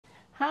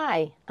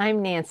Hi,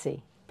 I'm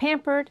Nancy,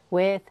 Pampered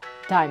with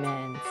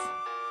Diamonds.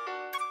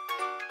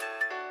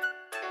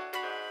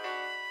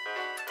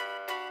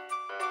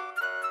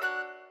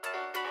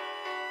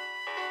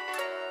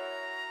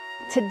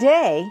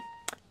 Today,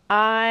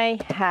 I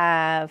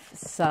have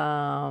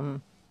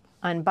some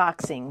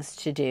unboxings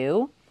to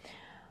do.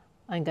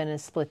 I'm going to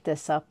split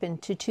this up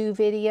into 2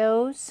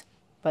 videos,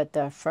 but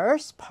the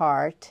first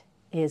part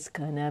is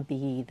going to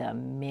be the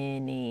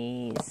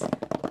minis.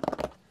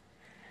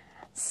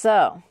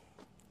 So,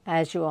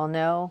 as you all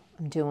know,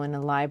 I'm doing a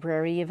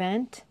library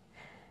event,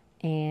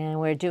 and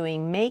we're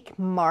doing Make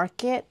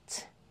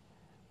Market,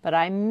 but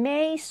I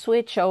may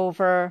switch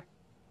over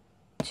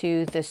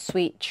to the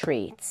sweet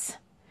treats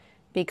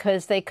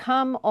because they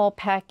come all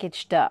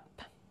packaged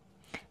up,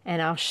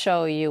 and I'll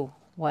show you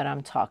what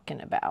I'm talking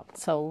about.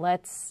 So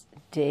let's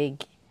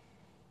dig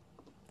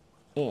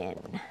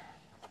in.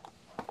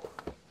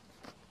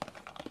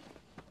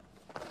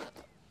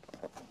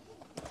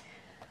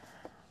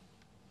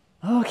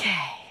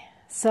 Okay,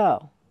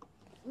 so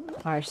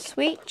our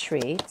sweet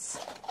treats,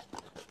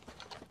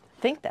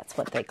 I think that's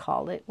what they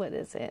call it. What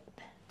is it?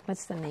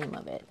 What's the name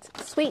of it?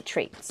 Sweet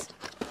treats.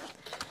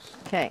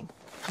 Okay,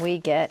 we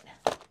get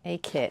a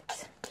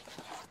kit.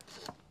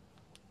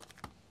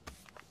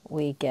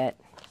 We get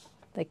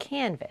the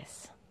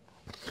canvas.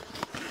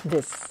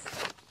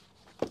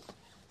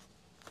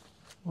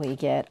 We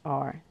get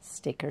our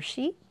sticker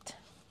sheet.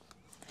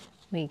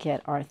 We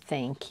get our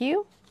thank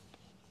you.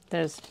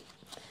 There's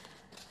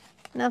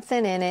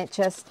nothing in it,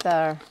 just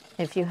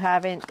if you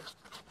haven't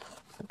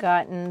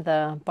gotten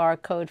the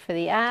barcode for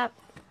the app,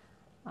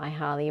 I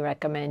highly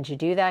recommend you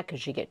do that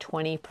because you get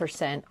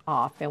 20%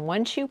 off. And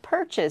once you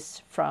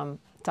purchase from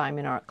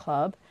Diamond Art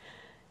Club,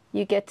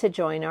 you get to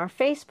join our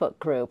Facebook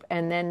group.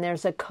 And then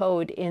there's a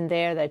code in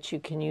there that you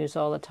can use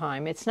all the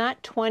time. It's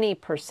not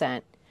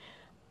 20%,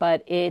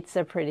 but it's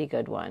a pretty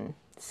good one.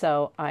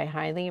 So I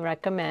highly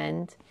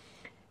recommend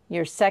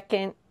your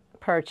second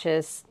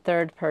purchase,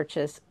 third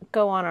purchase,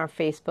 go on our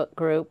Facebook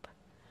group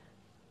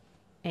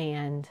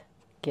and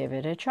give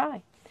it a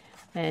try.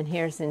 And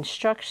here's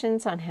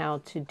instructions on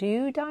how to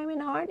do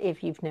diamond art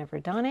if you've never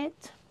done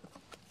it.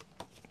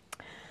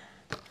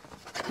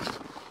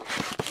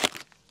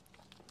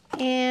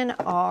 And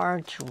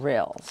our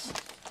drills.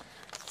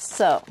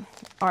 So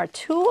our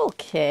tool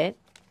kit,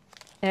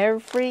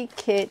 every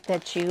kit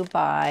that you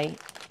buy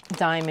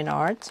diamond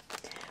art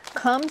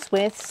comes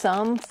with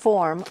some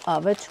form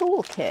of a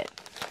tool kit.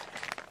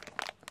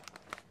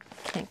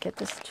 Can't get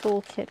this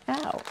toolkit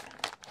out.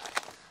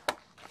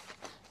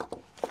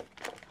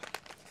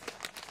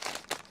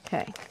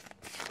 Okay.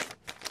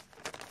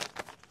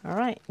 All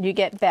right. You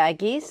get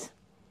baggies.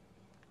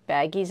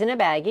 Baggies in a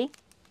baggie.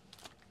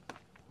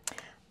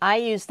 I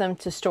use them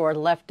to store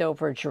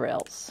leftover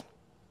drills.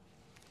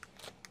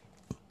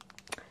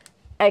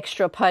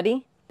 Extra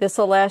putty. This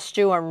will last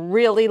you a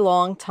really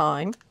long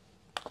time.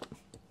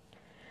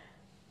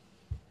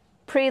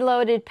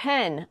 Preloaded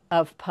pen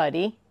of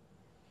putty.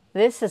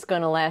 This is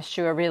going to last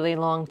you a really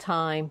long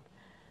time.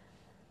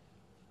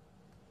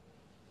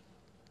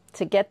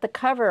 To get the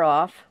cover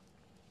off,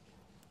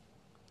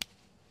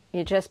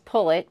 you just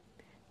pull it.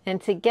 And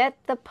to get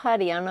the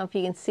putty, I don't know if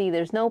you can see,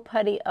 there's no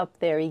putty up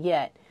there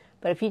yet.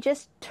 But if you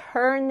just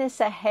turn this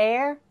a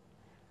hair,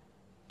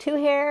 2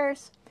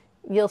 hairs,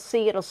 you'll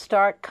see it'll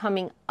start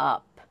coming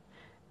up.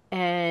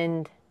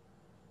 And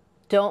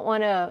don't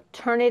want to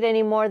turn it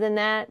any more than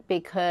that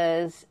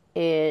because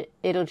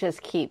it'll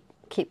just keep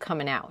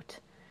coming out.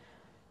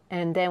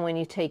 And then when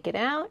you take it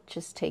out,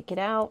 just take it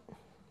out.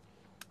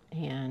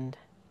 And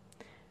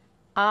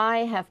I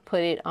have put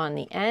it on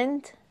the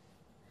end.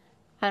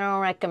 I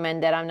don't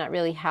recommend it. I'm not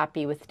really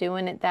happy with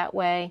doing it that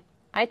way.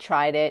 I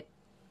tried it.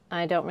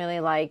 I don't really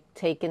like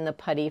taking the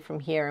putty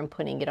from here and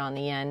putting it on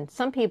the end.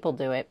 Some people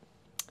do it.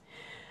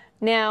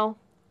 Now,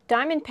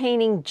 Diamond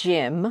Painting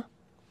Jim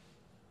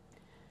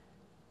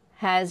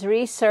has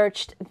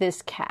researched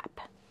this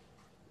cap.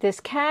 This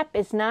cap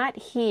is not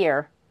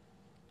here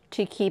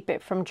to keep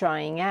it from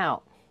drying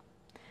out.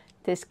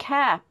 This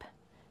cap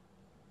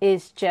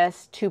is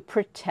just to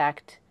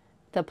protect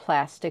the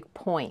plastic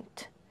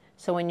point.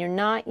 So when you're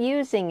not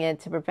using it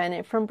to prevent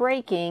it from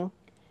breaking,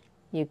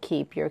 you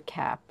keep your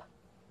cap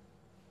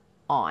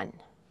on.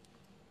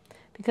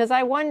 Because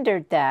I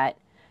wondered that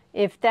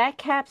if that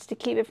cap's to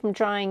keep it from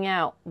drying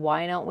out,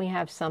 why don't we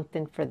have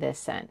something for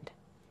this end?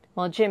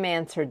 Well, Jim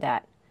answered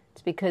that.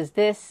 It's because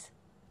this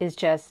is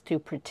just to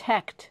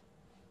protect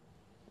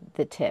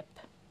the tip.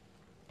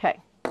 Okay.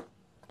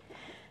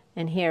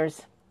 And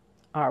here's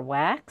our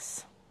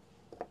wax.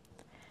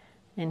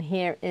 And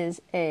here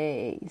is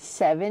a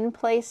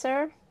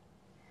 7-placer.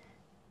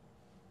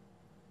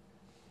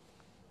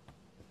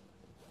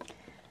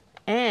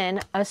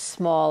 And a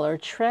smaller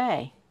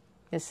tray.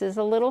 This is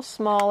a little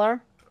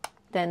smaller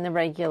than the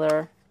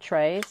regular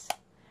trays,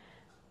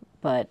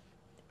 but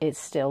it's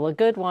still a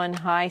good one.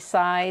 High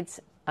sides,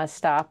 a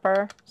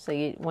stopper, so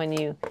when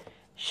you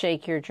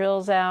shake your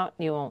drills out,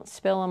 you won't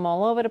spill them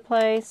all over the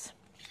place.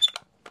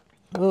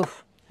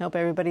 Oof, hope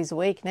everybody's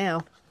awake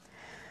now.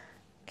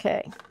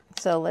 Okay,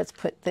 So let's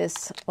put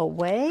this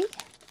away.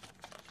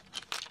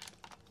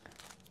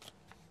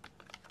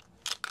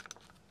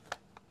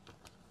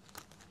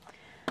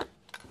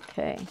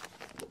 Okay.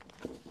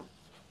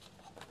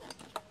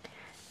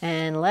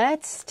 And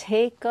let's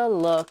take a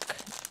look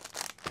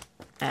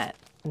at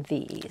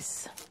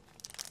these.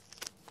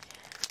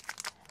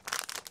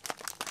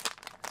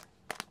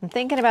 I'm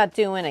thinking about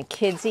doing a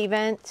kids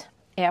event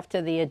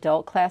after the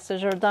adult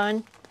classes are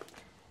done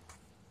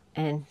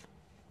and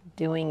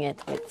doing it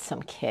with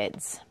some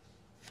kids.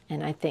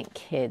 And I think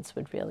kids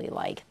would really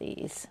like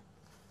these.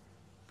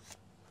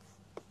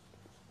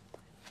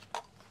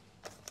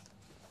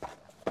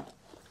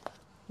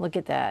 Look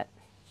at that.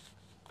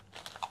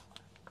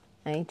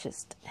 They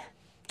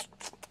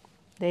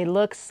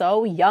look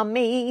so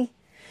yummy.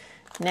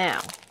 Now,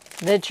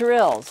 the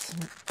drills.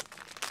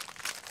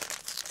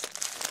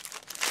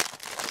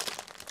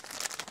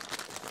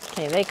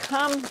 Okay, they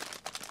come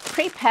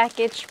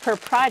pre-packaged per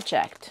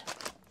project.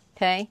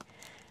 Okay,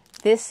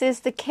 this is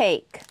the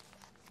cake.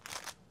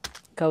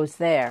 Goes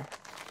there.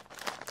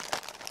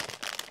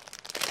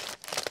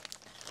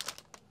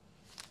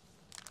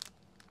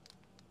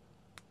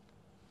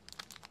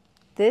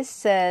 This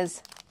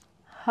says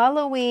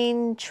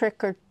Halloween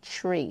trick or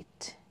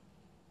treat.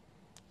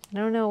 I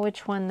don't know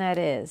which one that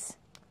is.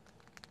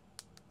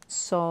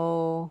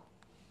 So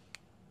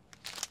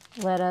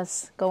let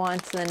us go on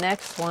to the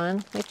next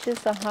one, which is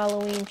the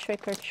Halloween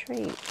trick or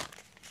treat.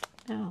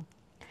 Oh.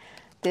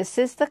 This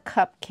is the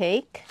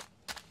cupcake.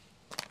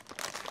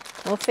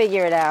 We'll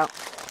figure it out.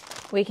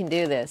 We can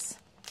do this.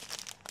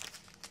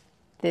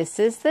 This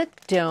is the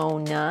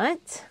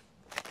donut.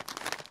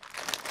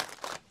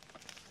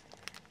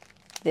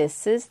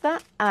 This is the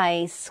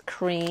ice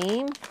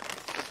cream.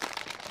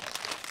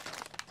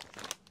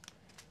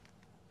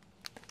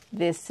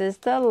 This is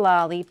the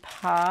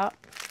lollipop.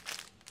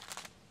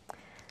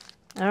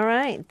 All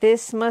right,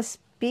 this must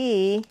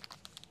be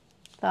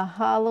the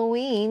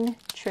Halloween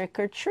trick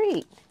or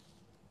treat.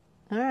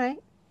 All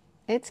right,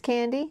 it's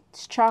candy,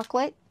 it's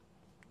chocolate.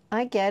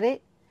 I get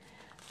it,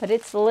 but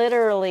it's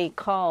literally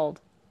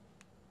called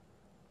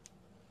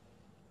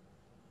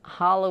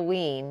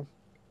Halloween.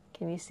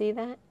 Can you see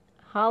that?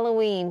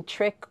 Halloween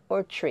trick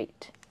or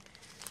treat.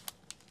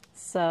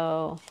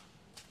 So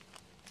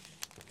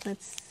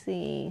let's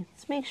see.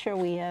 Let's make sure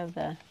we have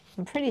the,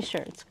 I'm pretty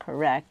sure it's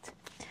correct.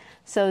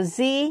 So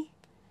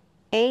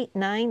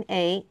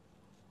Z898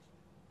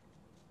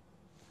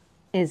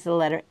 is the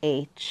letter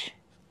H.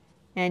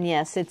 And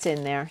yes, it's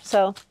in there.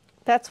 So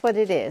that's what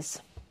it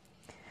is.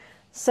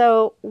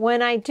 So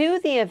when I do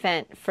the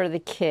event for the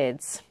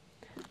kids,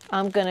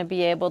 I'm going to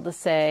be able to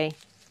say,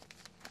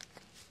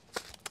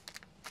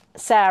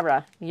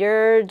 Sarah,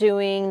 you're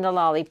doing the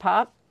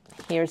lollipop.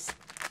 Here's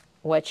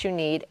what you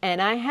need.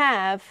 And I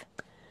have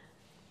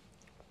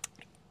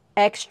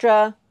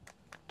extra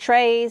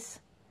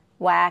trays,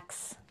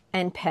 wax,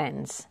 and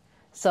pens.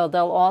 So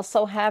they'll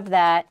also have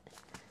that.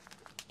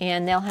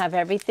 And they'll have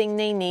everything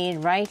they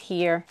need right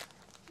here.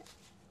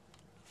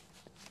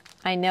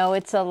 I know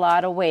it's a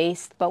lot of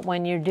waste, but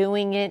when you're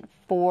doing it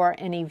for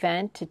an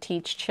event to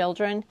teach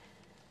children,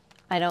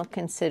 I don't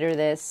consider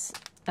this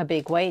a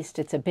big waste.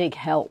 It's a big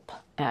help,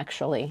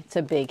 actually. It's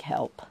a big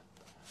help.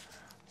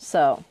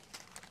 So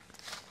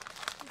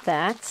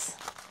that's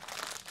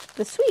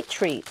the sweet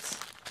treats.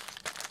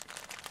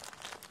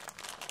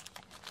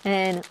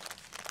 And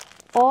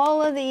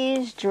all of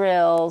these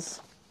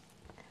drills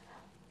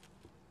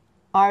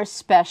are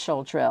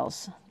special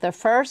drills. The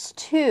first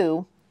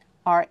two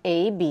are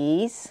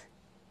ABs,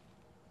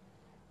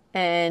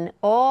 and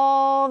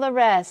all the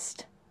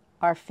rest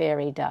are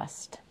fairy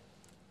dust.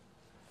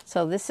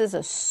 So this is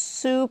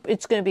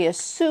it's going to be a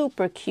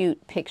super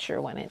cute picture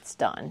when it's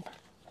done.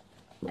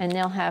 And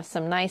they'll have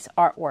some nice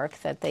artwork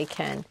that they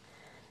can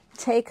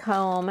take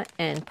home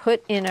and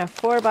put in a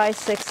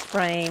 4x6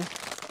 frame.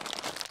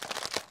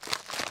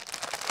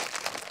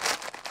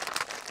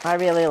 I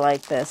really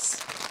like this.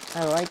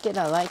 I like it,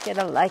 I like it,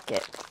 I like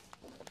it.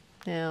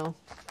 Now,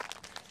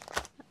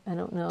 I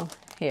don't know.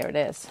 Here it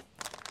is.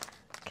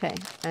 Okay,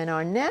 and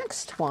our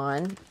next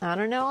one, I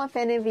don't know if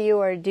any of you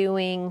are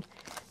doing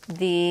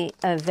the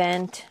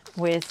event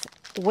with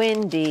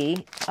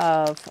Wendy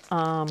of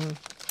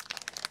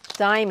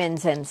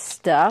diamonds and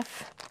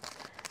stuff,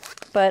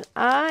 but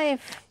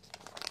I've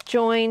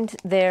joined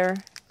their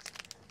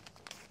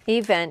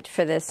event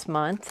for this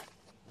month,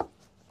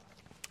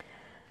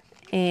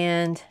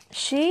 and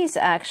she's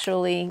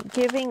actually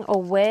giving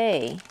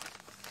away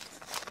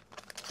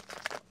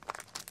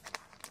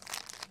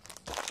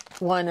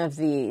one of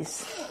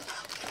these.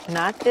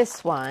 Not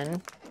this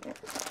one,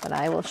 but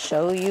I will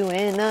show you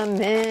in a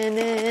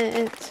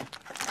minute.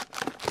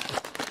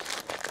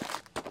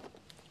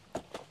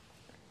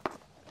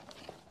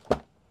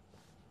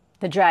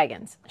 The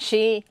dragons.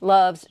 She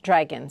loves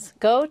dragons.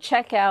 Go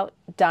check out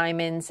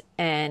Diamonds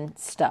and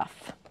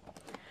Stuff.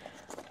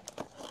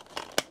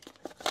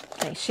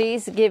 Okay,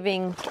 she's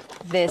giving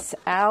this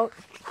out.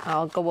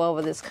 I'll go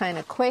over this kind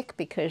of quick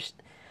because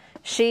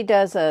she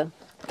does a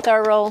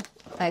thorough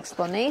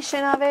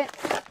explanation of it.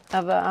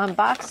 of an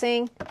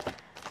unboxing,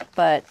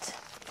 but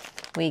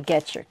we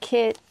get your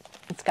kit.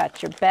 It's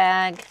got your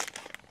bag.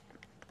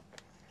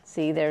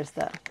 See, there's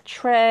the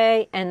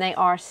tray, and they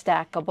are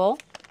stackable.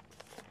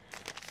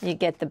 You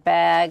get the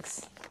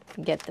bags,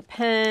 you get the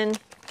pen.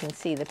 You can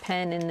see the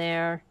pen in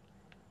there.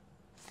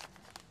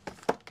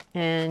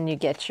 And you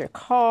get your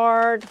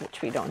card,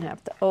 which we don't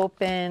have to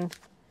open.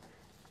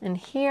 And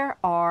here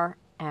are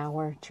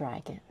our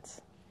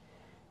dragons.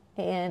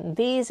 And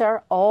these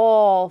are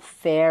all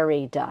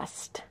fairy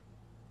dust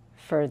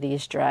for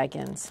these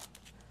dragons.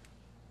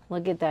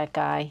 Look at that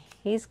guy.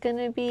 He's going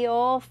to be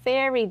all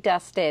fairy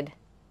dusted.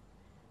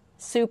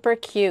 Super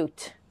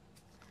cute.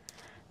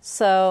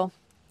 So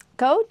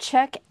go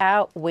check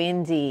out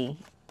Windy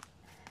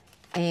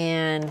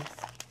and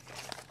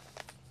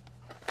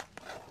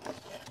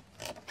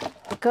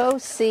go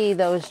see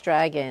those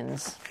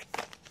dragons.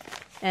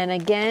 And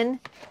again,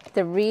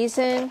 the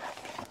reason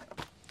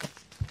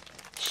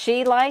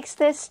she likes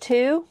this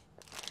too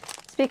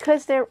is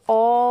because they're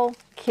all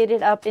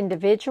kitted up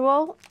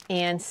individual,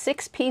 and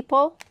 6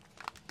 people,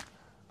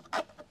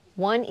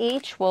 one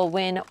each, will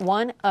win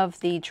one of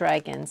the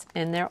dragons,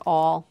 and they're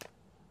all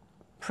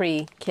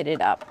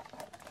pre-kitted up.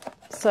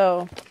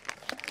 So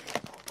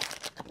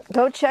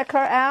go check her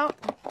out,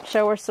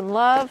 show her some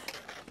love.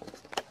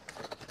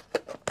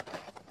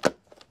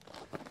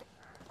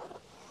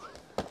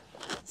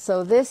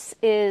 So this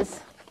is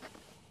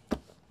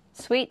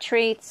Sweet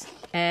Treats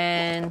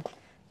and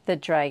the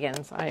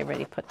dragons. I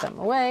already put them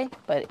away,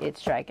 but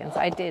it's dragons.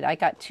 I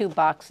got 2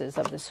 boxes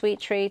of the Sweet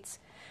Treats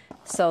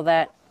so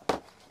that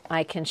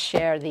I can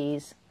share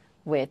these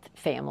with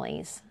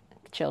families,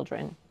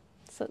 children,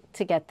 so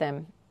to get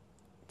them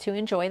to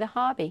enjoy the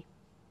hobby.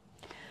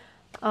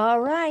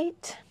 All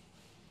right.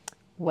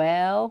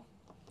 Well,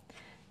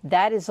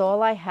 that is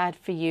all I had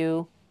for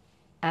you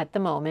at the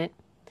moment.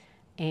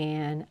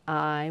 And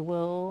I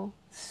will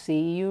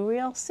see you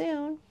real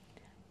soon.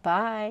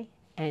 Bye,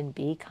 and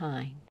be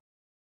kind.